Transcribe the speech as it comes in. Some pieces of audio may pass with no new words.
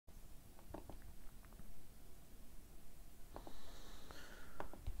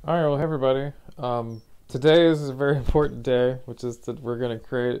All right, well, hey everybody. Today is a very important day, which is that we're going to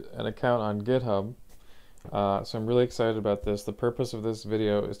create an account on GitHub. So I'm really excited about this. The purpose of this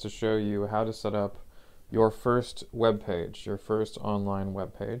video is to show you how to set up your first web page, your first online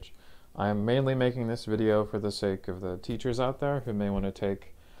web page. I'm mainly making this video for the sake of the teachers out there who may want to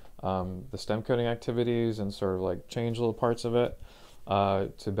take the STEM coding activities and sort of like change little parts of it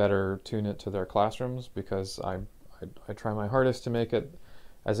to better tune it to their classrooms, because I try my hardest to make it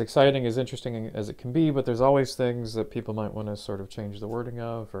as exciting, as interesting as it can be, but there's always things that people might want to sort of change the wording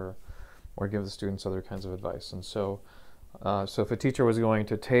of or give the students other kinds of advice. And so if a teacher was going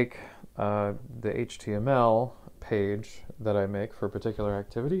to take the HTML page that I make for a particular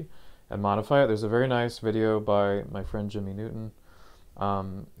activity and modify it, there's a very nice video by my friend Jimmy Newton,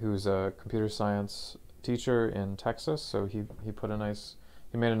 who's a computer science teacher in Texas. So he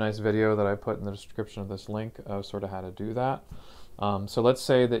made a nice video that I put in the description of this link of sort of how to do that. So let's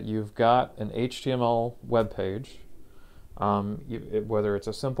say that you've got an HTML web page, whether it's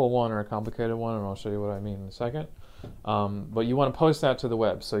a simple one or a complicated one, and I'll show you what I mean in a second. But you want to post that to the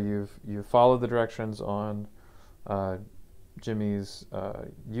web. So you've followed the directions on Jimmy's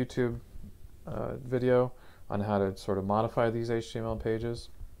YouTube video on how to sort of modify these HTML pages.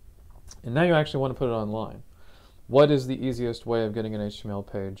 And now you actually want to put it online. What is the easiest way of getting an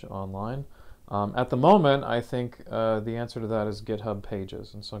HTML page online? At the moment, I think the answer to that is GitHub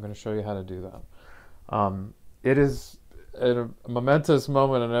Pages, and so I'm going to show you how to do that. It is a momentous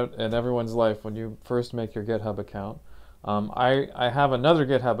moment in everyone's life when you first make your GitHub account. I have another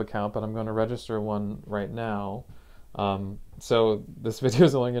GitHub account, but I'm going to register one right now. So this video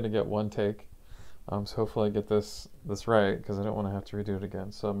is only going to get one take. So hopefully I get this right, because I don't want to have to redo it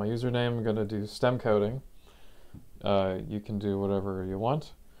again. So my username, I'm going to do STEMcoding. You can do whatever you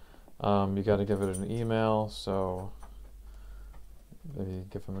want. You got to give it an email, so maybe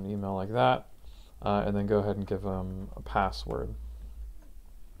give them an email like that, and then go ahead and give them a password.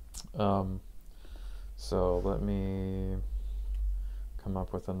 So let me come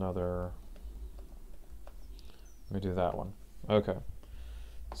up with another. Let me do that one. Okay.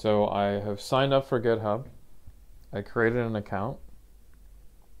 So I have signed up for GitHub. I created an account,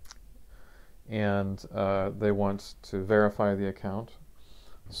 and they want to verify the account.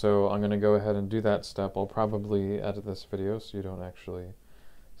 So I'm going to go ahead and do that step. I'll probably edit this video so you don't actually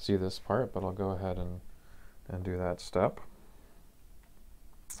see this part, but I'll go ahead and do that step.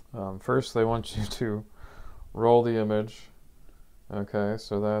 First, they want you to roll the image. Okay,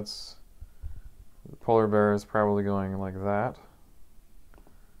 so that's, the polar bear is probably going like that.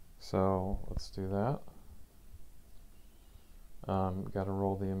 So let's do that. Got to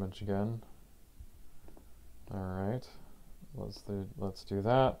roll the image again. All right. Let's do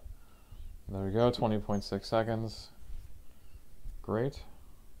that. There we go, 20.6 seconds. Great.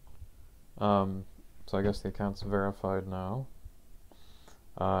 So I guess the account's verified now.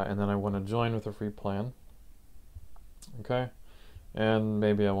 And then I want to join with a free plan. Okay. And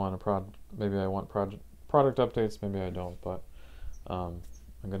maybe I want product updates, maybe I don't, but I'm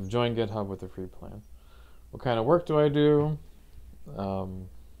going to join GitHub with a free plan. What kind of work do I do?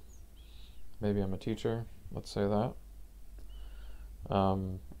 Maybe I'm a teacher. Let's say that.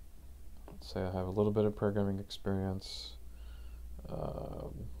 Let's say I have a little bit of programming experience.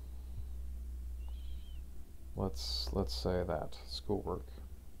 Let's say that schoolwork.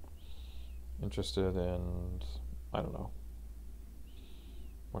 Interested in, I don't know,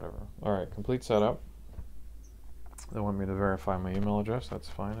 whatever. All right, complete setup. They want me to verify my email address. That's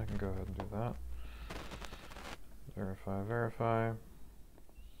fine. I can go ahead and do that. Verify.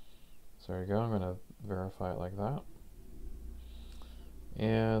 So there you go. I'm going to verify it like that.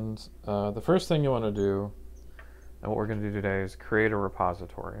 And the first thing you want to do, and what we're going to do today, is create a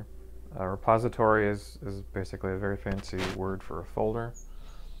repository. A repository is basically a very fancy word for a folder.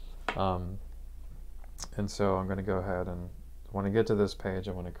 And so I'm going to go ahead and, when I get to this page,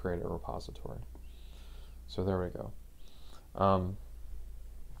 I want to create a repository. So there we go.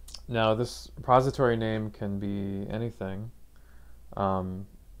 Now this repository name can be anything.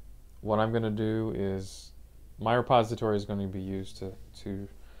 What I'm going to do is, my repository is going to be used to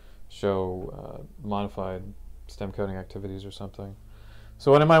show modified STEM coding activities or something.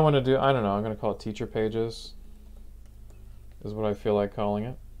 So what I might want to do, I don't know, I'm going to call it teacher pages, is what I feel like calling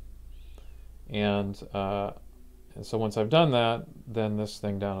it. And so once I've done that, then this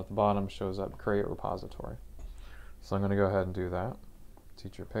thing down at the bottom shows up, create repository. So I'm going to go ahead and do that,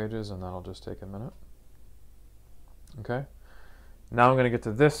 teacher pages, and that'll just take a minute. Okay. Now I'm going to get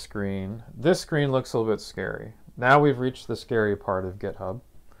to this screen. This screen looks a little bit scary. Now we've reached the scary part of GitHub,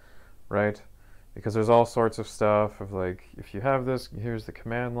 right? because there's all sorts of stuff of like, if you have this, here's the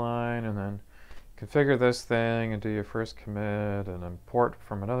command line, and then configure this thing and do your first commit and import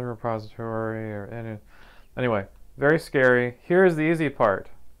from another repository or any. Anyway, very scary. Here's the easy part.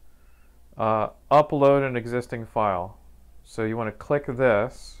 Upload an existing file. So you want to click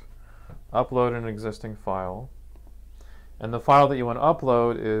this, upload an existing file. And the file that you want to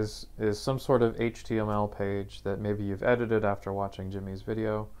upload is some sort of HTML page that maybe you've edited after watching Jimmy's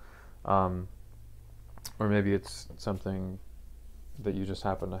video. Or maybe it's something that you just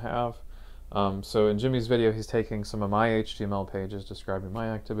happen to have. So in Jimmy's video, he's taking some of my HTML pages describing my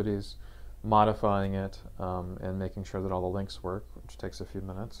activities, modifying it, and making sure that all the links work, which takes a few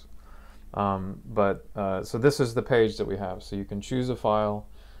minutes. So this is the page that we have. So you can choose a file,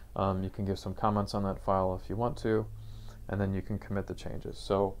 you can give some comments on that file if you want to, and then you can commit the changes.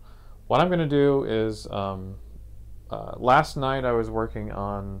 So what I'm going to do is, last night I was working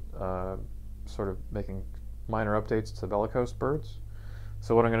on sort of making minor updates to bellicose birds.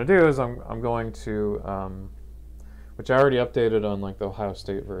 So what I'm going to do is I'm going to, which I already updated on like the Ohio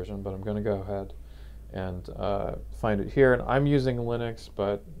State version, but I'm going to go ahead and find it here. And I'm using Linux,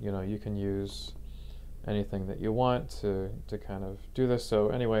 but you know, you can use anything that you want to kind of do this. So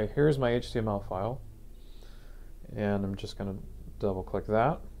anyway, here's my HTML file, and I'm just going to double click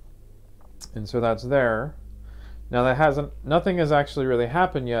that, and so that's there. Now that nothing has actually really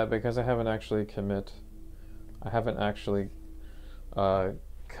happened yet because I haven't actually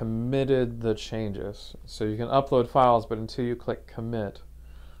committed the changes. So you can upload files, but until you click commit,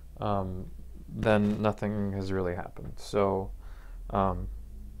 then nothing has really happened. So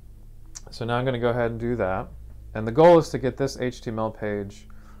so now I'm going to go ahead and do that. And the goal is to get this HTML page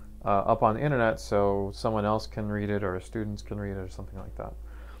up on the internet so someone else can read it, or students can read it, or something like that.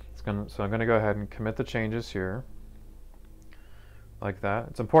 So I'm going to go ahead and commit the changes here, like that.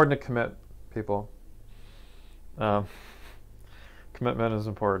 It's important to commit, people. Commitment is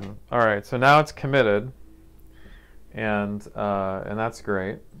important. All right, so now it's committed, and that's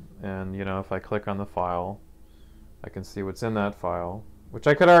great. And you know, if I click on the file, I can see what's in that file, which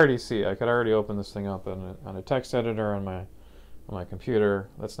I could already see. I could already open this thing up on a text editor on my computer.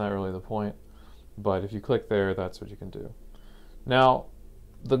 That's not really the point, but if you click there, that's what you can do. Now,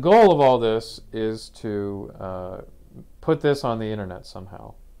 the goal of all this is to put this on the internet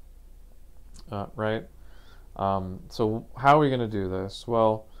somehow, right? So how are we going to do this?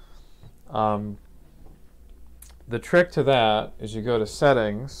 Well, the trick to that is you go to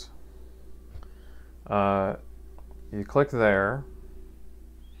Settings, you click there,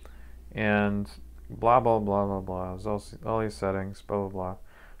 and blah, blah, blah, blah, blah. There's all these settings, blah, blah,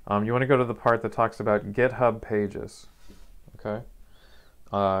 blah. You want to go to the part that talks about GitHub pages, okay?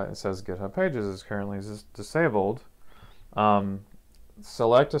 It says GitHub pages is currently disabled.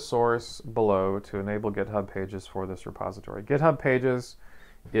 Select a source below to enable GitHub pages for this repository. GitHub pages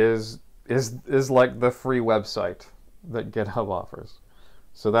is like the free website that GitHub offers.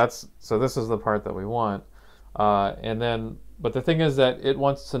 So this is the part that we want. But the thing is that it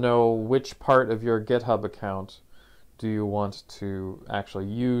wants to know which part of your GitHub account do you want to actually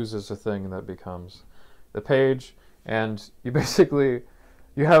use as a thing that becomes the page. And you basically,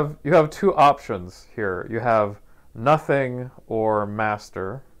 you have two options here. You have nothing or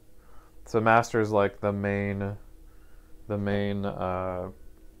master. So master is like the main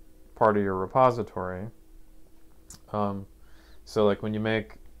part of your repository. So like when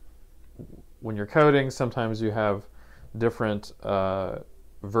you're coding, sometimes you have different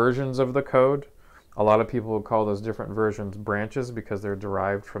versions of the code. A lot of people would call those different versions branches because they're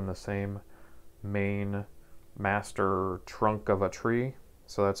derived from the same main master trunk of a tree.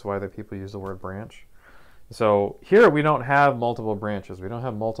 So that's why the people use the word branch. So here we don't have multiple branches. We don't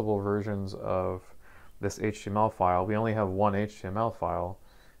have multiple versions of this HTML file. We only have one HTML file,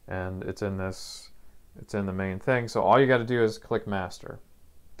 and it's in the main thing. So all you got to do is click master.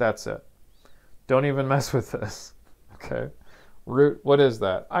 That's it. Don't even mess with this. Okay. Root, what is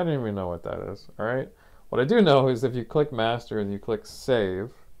that? I don't even know what that is. All right. What I do know is if you click master and you click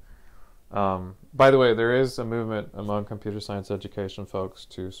save. By the way, there is a movement among computer science education folks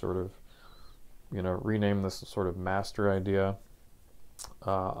to sort of, you know, rename this sort of master idea.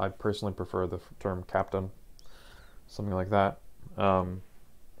 I personally prefer the term captain, something like that.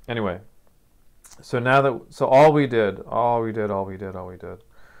 Anyway, so all we did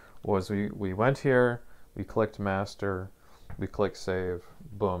was we went here, we clicked master, we click save,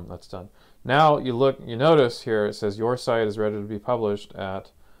 boom, that's done. Now you notice here it says your site is ready to be published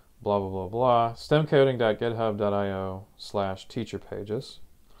at blah blah blah blah stemcoding.github.io/teacherpages,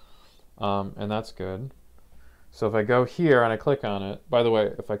 and that's good. So if I go here and I click on it, by the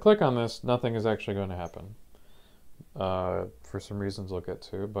way, if I click on this, nothing is actually going to happen. For some reasons we'll get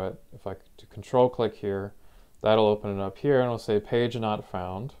to, but if I do control click here, that'll open it up here and it'll say page not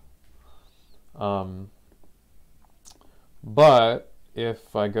found. But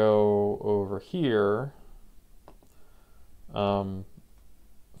if I go over here,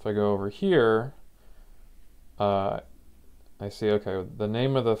 I see, okay, the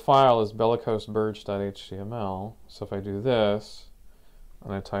name of the file is bellicosebirds.html. So if I do this,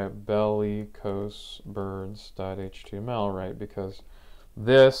 and I type bellicosebirds.html, right, because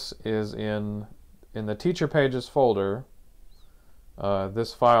this is in the teacher pages folder.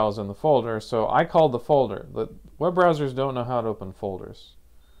 This file is in the folder, so I called the folder. The web browsers don't know how to open folders.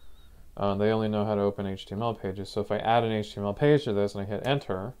 They only know how to open HTML pages. So if I add an HTML page to this and I hit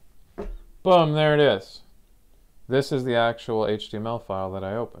enter, boom, there it is. This is the actual HTML file that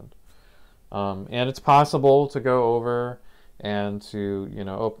I opened. And it's possible to go over and to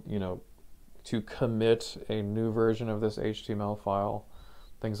to commit a new version of this HTML file,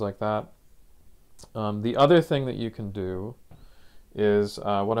 things like that. The other thing that you can do is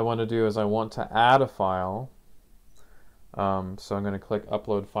what I want to do is I want to add a file. So I'm going to click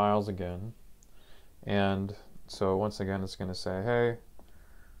Upload Files again, and so once again it's going to say, hey,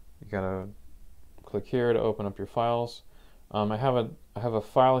 you gotta click here to open up your files. I have a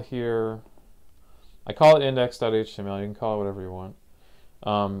file here. I call it index.html. You can call it whatever you want.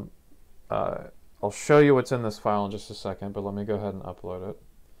 I'll show you what's in this file in just a second, but let me go ahead and upload it.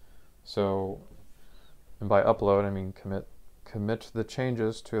 So, and by upload I mean commit the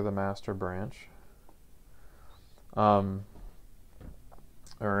changes to the master branch. All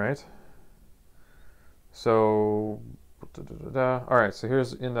right. So, all right. So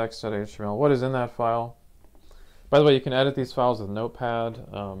here's index.html. What is in that file? By the way, you can edit these files with Notepad.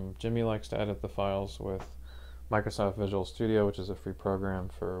 Jimmy likes to edit the files with Microsoft Visual Studio, which is a free program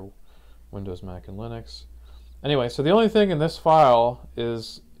for Windows, Mac, and Linux. Anyway, so the only thing in this file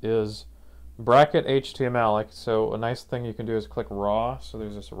is bracket HTML. So a nice thing you can do is click raw. So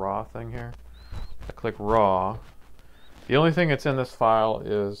there's this raw thing here. I click raw. The only thing that's in this file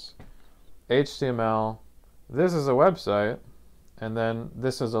is HTML. This is a website, and then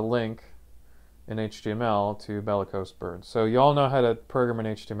this is a link in HTML to Bellicose Birds. So you all know how to program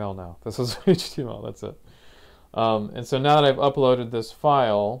in HTML now. This is HTML, that's it. And so now that I've uploaded this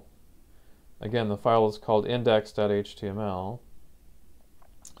file, again, the file is called index.html,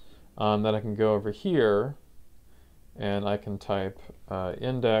 that I can go over here and I can type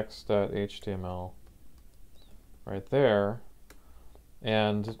index.html right there,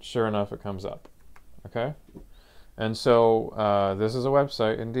 and sure enough it comes up. Okay? And so this is a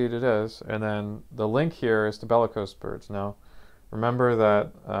website, indeed it is, and then the link here is to Bellicose Birds. Now remember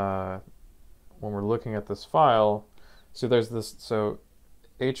that when we're looking at this file, so there's this, so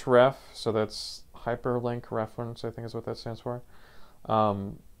href, so that's hyperlink reference, I think is what that stands for,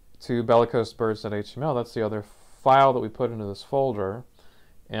 to bellicosebirds.html. That's the other file that we put into this folder,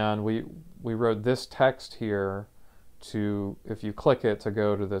 and we wrote this text here to, if you click it, to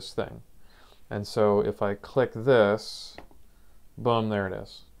go to this thing. And so if I click this, boom, there it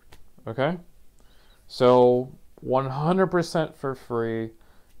is. Okay? So 100% for free,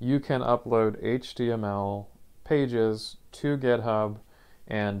 you can upload HTML pages to GitHub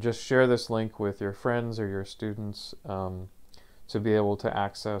and just share this link with your friends or your students to be able to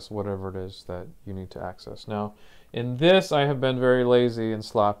access whatever it is that you need to access. Now, in this, I have been very lazy and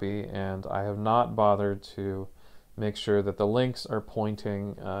sloppy, and I have not bothered to make sure that the links are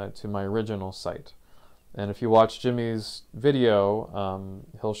pointing to my original site. And if you watch Jimmy's video,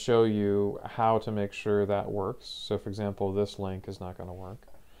 he'll show you how to make sure that works. So for example, this link is not going to work.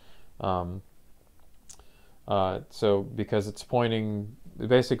 So because it's pointing,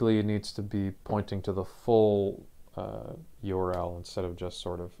 basically it needs to be pointing to the full URL instead of just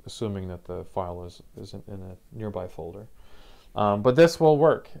sort of assuming that the file is in a nearby folder. But this will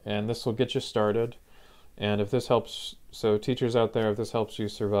work, and this will get you started. And if this helps, so teachers out there, if this helps you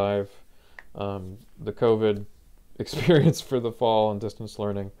survive the COVID experience for the fall and distance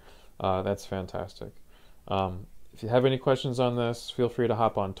learning, that's fantastic. If you have any questions on this, feel free to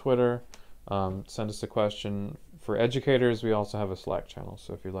hop on Twitter, send us a question. For educators, we also have a Slack channel,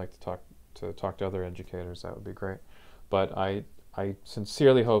 so if you'd like to talk to other educators, that would be great. But I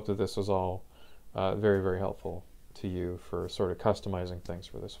sincerely hope that this was all very, very helpful to you for sort of customizing things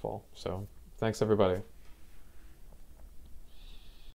for this fall. So thanks, everybody.